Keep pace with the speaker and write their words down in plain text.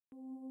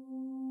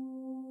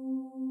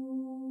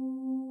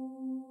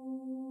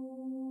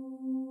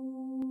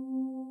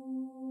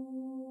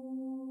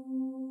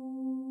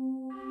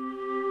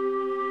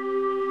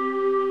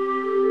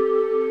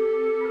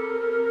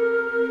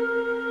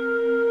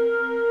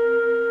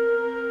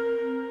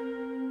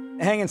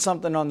Hanging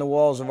something on the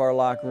walls of our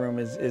locker room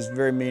is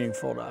very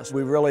meaningful to us.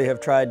 We really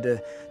have tried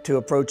to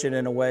approach it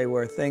in a way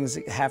where things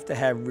have to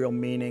have real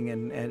meaning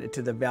and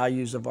to the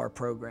values of our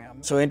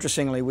program. So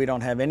interestingly, we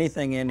don't have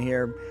anything in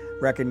here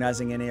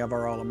recognizing any of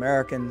our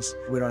All-Americans.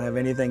 We don't have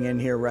anything in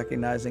here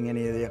recognizing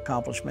any of the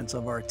accomplishments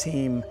of our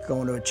team,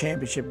 going to a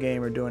championship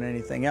game or doing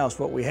anything else.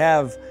 What we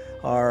have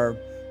are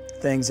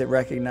things that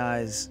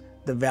recognize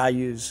the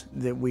values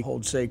that we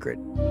hold sacred.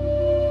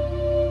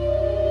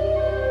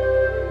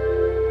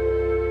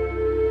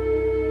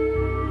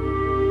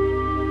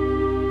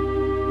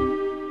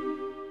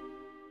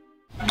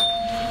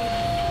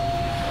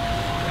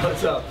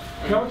 What's up?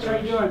 Coach, how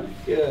you doing?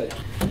 Good.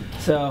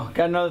 So,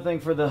 got another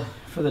thing for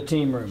the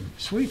team room.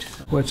 Sweet.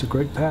 Well, it's a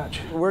great patch.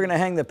 We're going to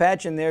hang the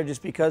patch in there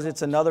just because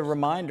it's another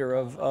reminder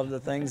of the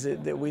things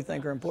that we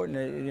think are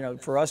important. You know,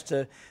 for us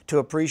to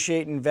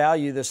appreciate and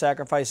value the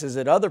sacrifices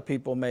that other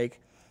people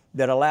make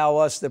that allow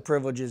us the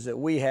privileges that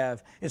we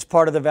have. It's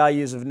part of the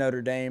values of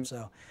Notre Dame.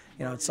 So,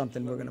 you know, it's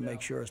something we're going to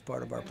make sure is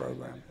part of our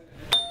program.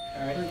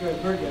 All right. Very good.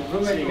 Very good.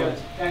 We'll see you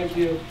guys. Thank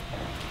you.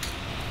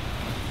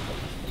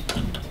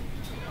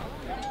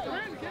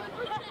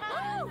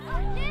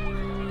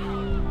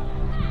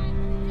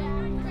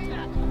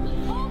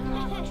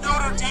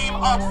 Notre Dame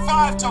up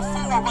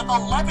 5-4 with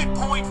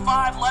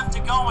 11.5 left to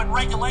go in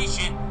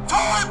regulation.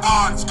 Gerry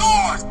Byrne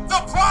scores!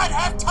 The Pride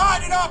have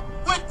tied it up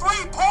with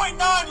 3.9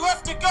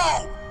 left to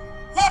go.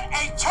 What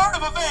a turn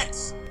of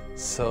events!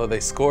 So they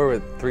score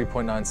with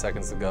 3.9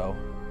 seconds to go,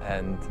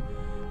 and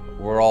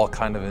we're all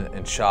kind of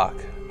in shock.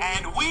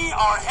 And we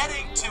are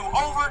heading to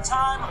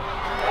overtime.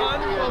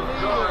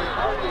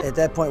 At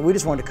that point, we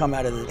just wanted to come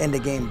out of the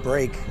end-of-game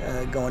break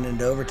going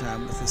into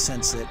overtime with the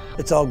sense that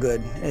it's all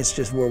good. It's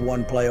just we're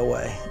one play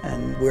away,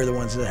 and we're the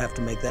ones that have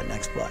to make that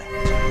next play.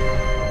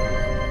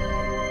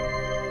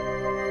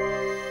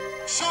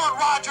 Sean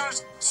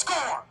Rogers,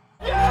 score!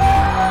 Notre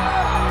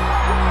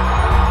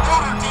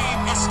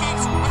Dame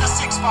escapes with a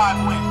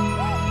 6-5 win.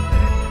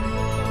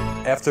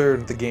 After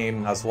the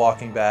game, I was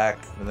walking back,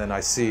 and then I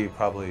see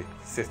probably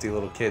 50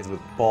 little kids with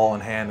ball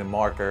in hand and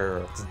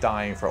marker, just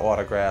dying for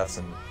autographs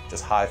and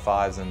just high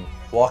fives. And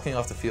walking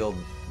off the field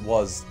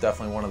was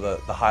definitely one of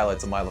the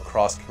highlights of my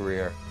lacrosse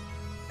career,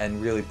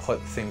 and really put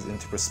things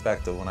into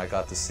perspective when I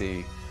got to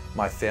see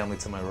my family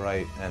to my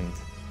right and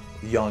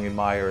young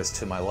admirers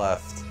to my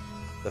left.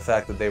 The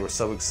fact that they were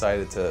so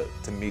excited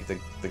to meet the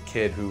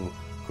kid who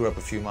grew up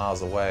a few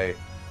miles away,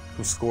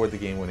 who scored the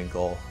game-winning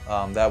goal,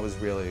 that was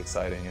really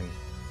exciting and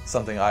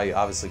something I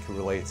obviously could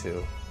relate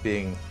to,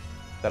 being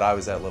that I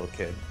was that little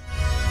kid.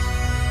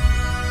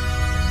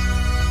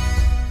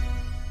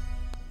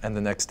 And the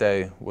next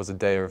day was a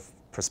day of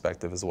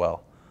perspective as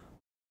well.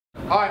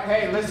 All right,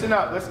 hey, listen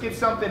up. Let's get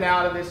something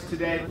out of this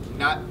today.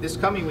 Not this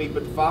coming week,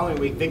 but the following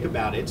week. Think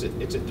about it.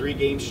 It's a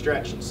 3-game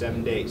stretch in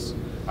 7 days.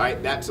 All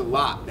right, that's a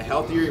lot. The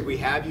healthier we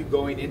have you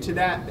going into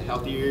that, the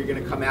healthier you're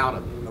going to come out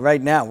of it.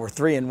 Right now, we're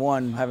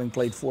 3-1, having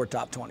played 4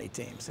 top 20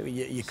 teams. So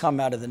you come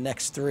out of the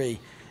next 3,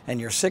 and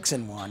you're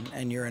 6-1,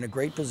 and you're in a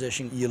great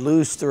position. You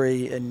lose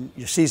 3, and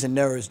your season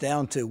narrows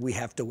down to we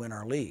have to win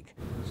our league.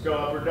 Let's go,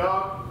 upper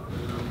dog.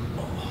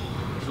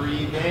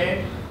 Breathe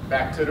in,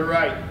 back to the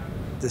right.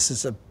 This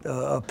is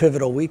a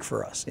pivotal week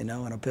for us, you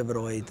know, and a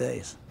pivotal 8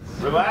 days.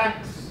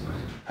 Relax.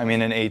 I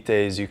mean, in 8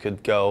 days, you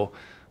could go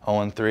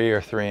 0-3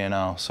 or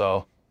 3-0.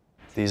 So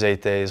these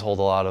 8 days hold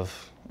a lot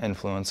of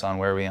influence on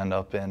where we end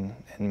up in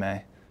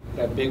May.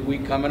 That big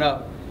week coming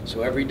up.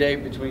 So every day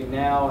between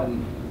now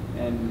and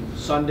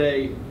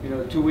Sunday, you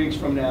know, 2 weeks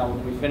from now,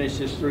 when we finish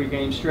this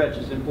 3-game stretch,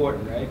 is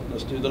important, right?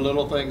 Let's do the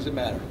little things that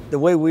matter. The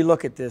way we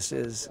look at this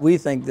is we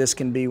think this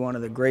can be one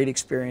of the great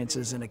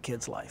experiences in a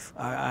kid's life.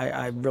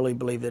 I really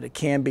believe that it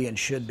can be and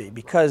should be,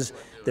 because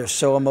they're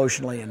so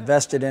emotionally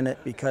invested in it,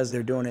 because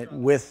they're doing it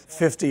with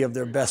 50 of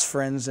their best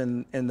friends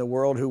in the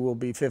world who will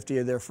be 50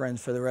 of their friends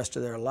for the rest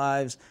of their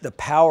lives. The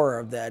power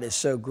of that is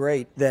so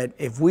great that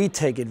if we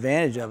take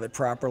advantage of it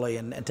properly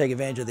and take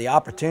advantage of the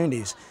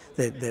opportunities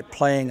that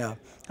playing a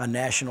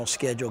national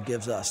schedule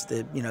gives us,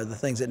 that, you know, the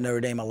things that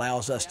Notre Dame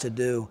allows us to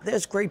do,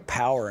 there's great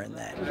power in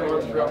that.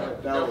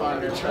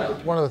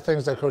 One of the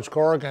things that Coach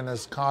Corrigan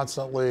is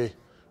constantly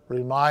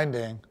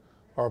reminding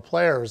our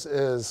players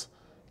is,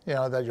 you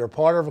know, that you're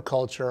part of a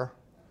culture,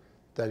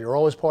 that you're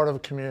always part of a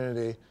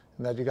community,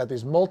 and that you got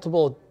these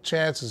multiple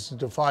chances to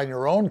define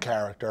your own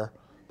character,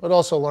 but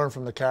also learn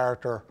from the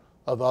character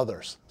of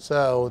others.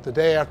 So the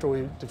day after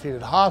we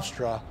defeated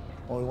Hofstra,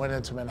 when we went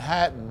into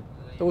Manhattan,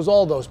 it was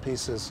all those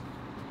pieces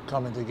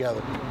coming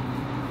together.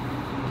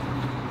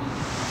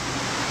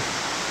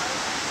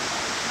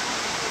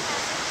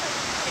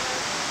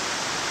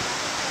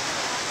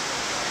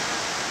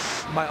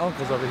 My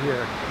uncle's over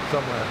here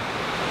somewhere.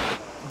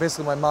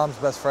 Basically my mom's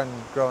best friend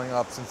growing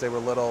up since they were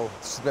little.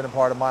 She's been a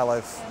part of my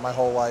life, my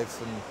whole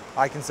life, and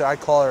I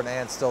call her an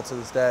aunt still to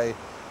this day.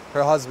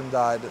 Her husband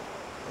died.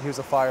 He was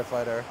a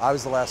firefighter. I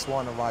was the last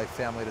one of my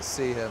family to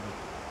see him.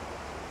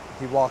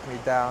 He walked me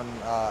down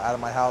out of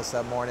my house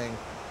that morning.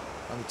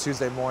 On the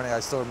Tuesday morning, I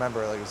still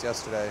remember it like it was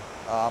yesterday,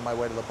 on my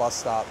way to the bus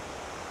stop.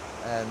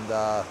 And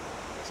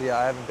so yeah,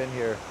 I haven't been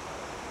here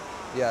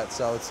yet,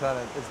 so it's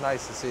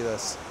nice to see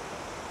this.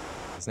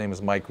 His name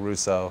is Mike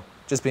Russo.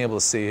 Just being able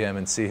to see him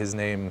and see his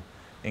name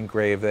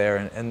engraved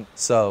there, and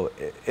so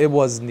it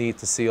was neat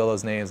to see all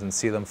those names and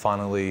see them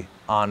finally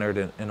honored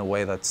in a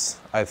way that's,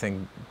 I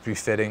think,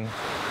 befitting.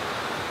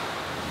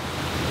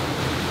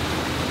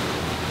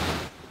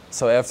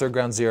 So after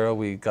Ground Zero,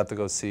 we got to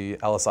go see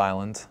Ellis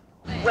Island.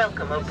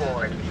 Welcome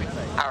aboard.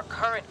 Our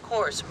current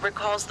course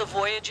recalls the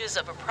voyages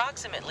of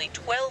approximately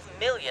 12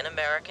 million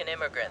American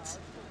immigrants.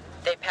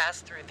 They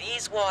passed through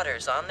these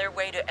waters on their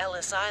way to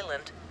Ellis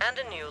Island and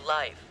a new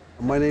life.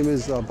 My name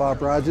is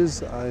Bob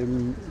Rogers.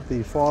 I'm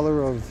the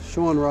father of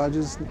Sean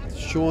Rogers.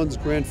 Sean's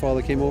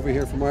grandfather came over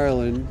here from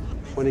Ireland.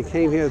 When he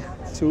came here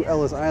to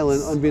Ellis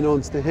Island,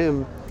 unbeknownst to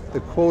him, the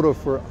quota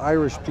for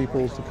Irish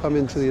people to come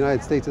into the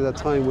United States at that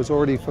time was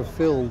already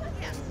fulfilled.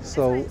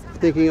 So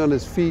thinking on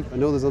his feet, I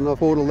know there's enough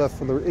quota left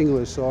for the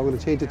English, so I'm going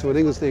to change it to an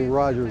English name,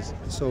 Rogers.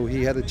 So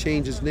he had to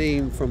change his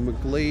name from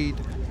McGlade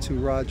to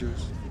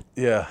Rogers.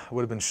 Yeah, it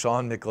would have been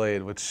Sean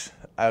McGlade, which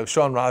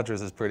Sean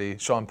Rogers is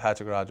Sean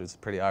Patrick Rogers is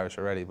pretty Irish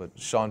already, but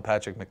Sean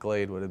Patrick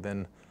McGlade would have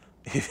been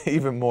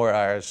even more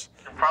Irish.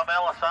 From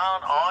Ellis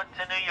Island on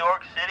to New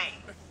York City.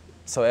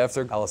 So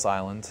after Ellis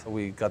Island,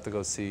 we got to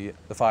go see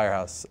the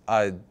firehouse.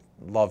 I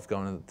loved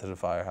going to the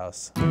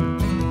firehouse.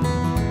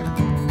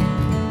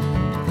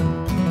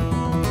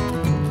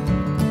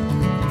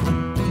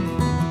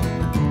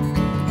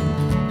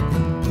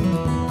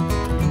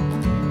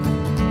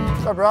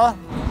 What's up, brother?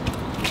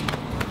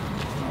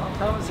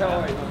 Thomas, how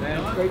are you,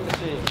 man? It's great to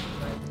see you.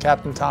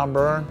 Captain Tom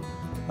Byrne,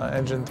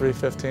 engine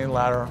 315,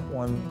 ladder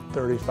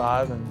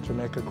 135 in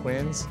Jamaica,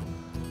 Queens.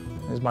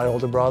 He's my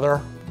older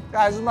brother.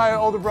 Guys, this is my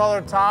older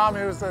brother, Tom.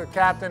 He was the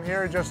captain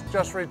here. He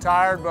just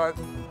retired, but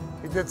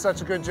he did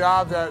such a good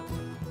job that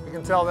you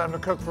can tell them to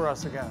cook for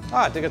us again. Oh,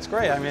 I think it's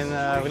great. I mean,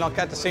 we don't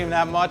get to see him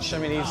that much. I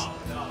mean,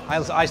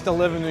 I still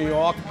live in New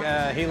York.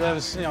 He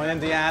lives, in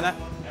Indiana.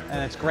 And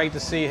it's great to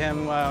see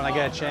him when I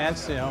get a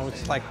chance.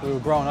 It's like we were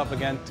growing up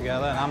again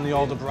together, and I'm the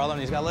older brother,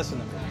 and he's got to listen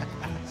to me.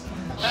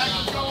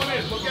 Action's going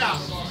in. Look out.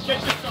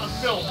 Get this on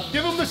film.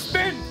 Give him the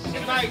spin.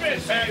 It's nice to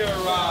see your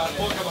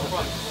book on the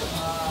front.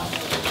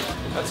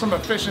 That's some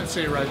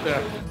efficiency right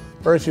there.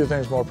 Very few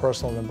things more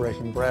personal than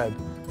breaking bread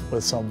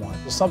with someone.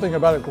 There's something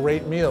about a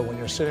great meal when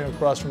you're sitting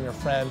across from your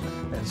friend,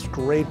 and it's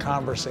great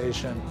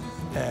conversation,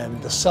 and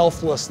the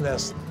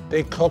selflessness.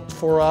 They cooked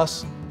for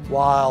us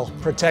while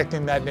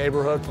protecting that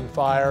neighborhood from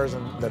fires,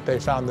 and that they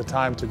found the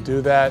time to do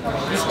that.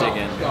 Just dig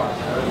in.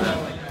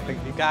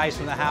 The guys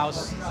from the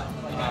house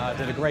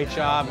did a great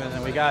job, and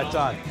then we got it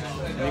done.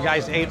 And you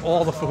guys ate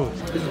all the food.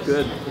 It was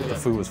good. The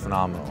food was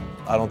phenomenal.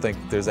 I don't think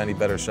there's any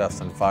better chefs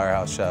than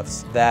firehouse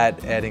chefs.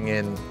 That, adding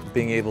in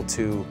being able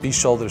to be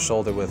shoulder to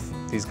shoulder with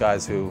these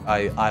guys who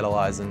I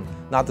idolize, and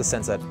not the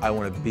sense that I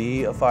want to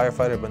be a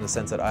firefighter, but in the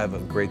sense that I have a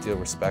great deal of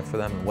respect for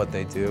them and what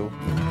they do.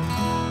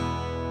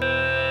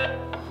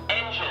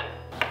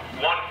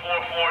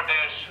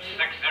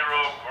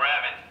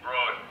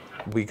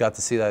 We got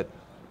to see that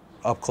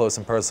up close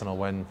and personal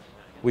when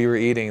we were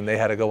eating. They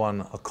had to go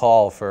on a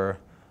call for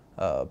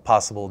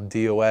possible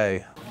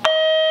DOA.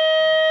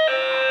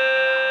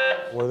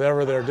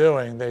 Whatever they're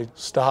doing, they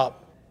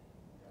stop,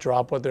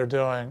 drop what they're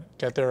doing,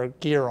 get their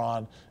gear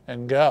on,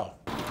 and go.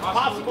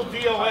 Possible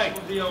DOA.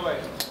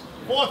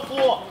 4th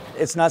floor.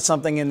 It's not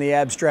something in the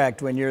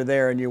abstract when you're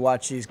there and you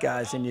watch these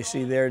guys and you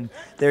see their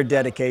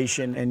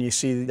dedication and you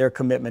see their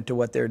commitment to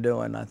what they're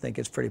doing. I think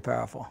it's pretty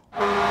powerful.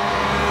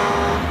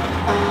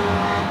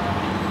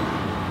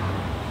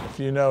 If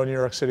you know New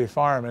York City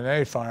firemen,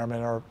 any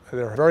firemen,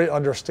 they're very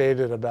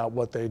understated about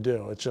what they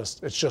do. It's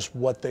just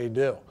what they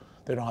do.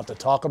 They don't have to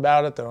talk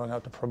about it. They don't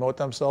have to promote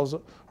themselves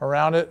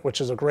around it,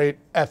 which is a great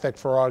ethic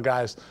for our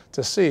guys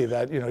to see,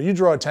 that you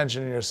draw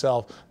attention to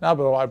yourself, not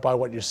by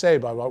what you say,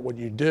 by what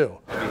you do.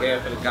 On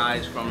behalf of the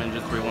guys from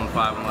Engine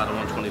 315 and Ladder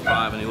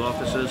 125 and the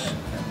officers,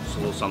 it's a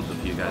little something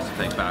for you guys to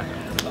take back.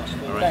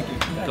 All right? Thank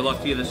you. Good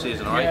luck to you this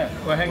season, all right? Yeah,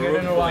 we're hanging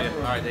in the line.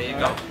 All right, there you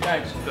go.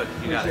 Thanks. Good,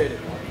 you got it.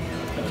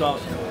 That's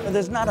awesome.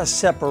 There's not a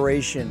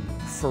separation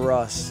for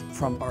us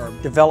from our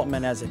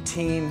development as a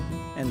team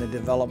and the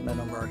development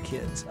of our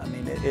kids. I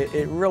mean,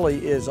 it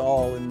really is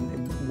all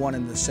in one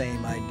and the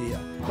same idea.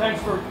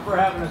 Thanks for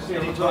having us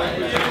here.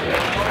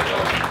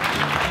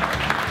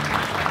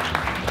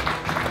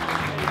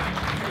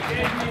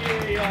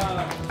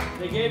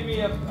 They gave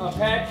me a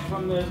patch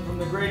from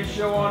the greatest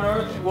show on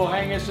earth. We'll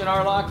hang this in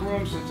our locker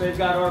room since they've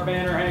got our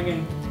banner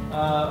hanging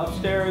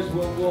upstairs.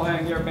 We'll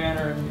hang their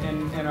banner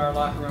in our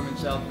locker room in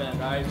South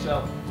Bend. All right.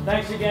 So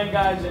thanks again,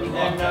 guys, and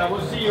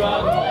we'll see you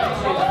out.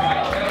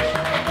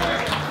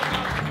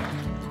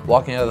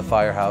 Walking out of the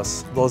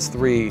firehouse, those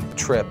 3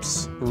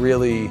 trips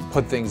really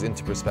put things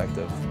into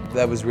perspective.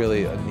 That was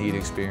really a neat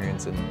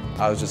experience, and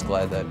I was just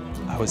glad that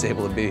I was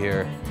able to be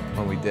here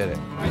when we did it.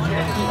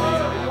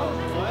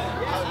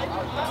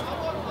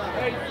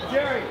 Hey,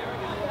 Gerry.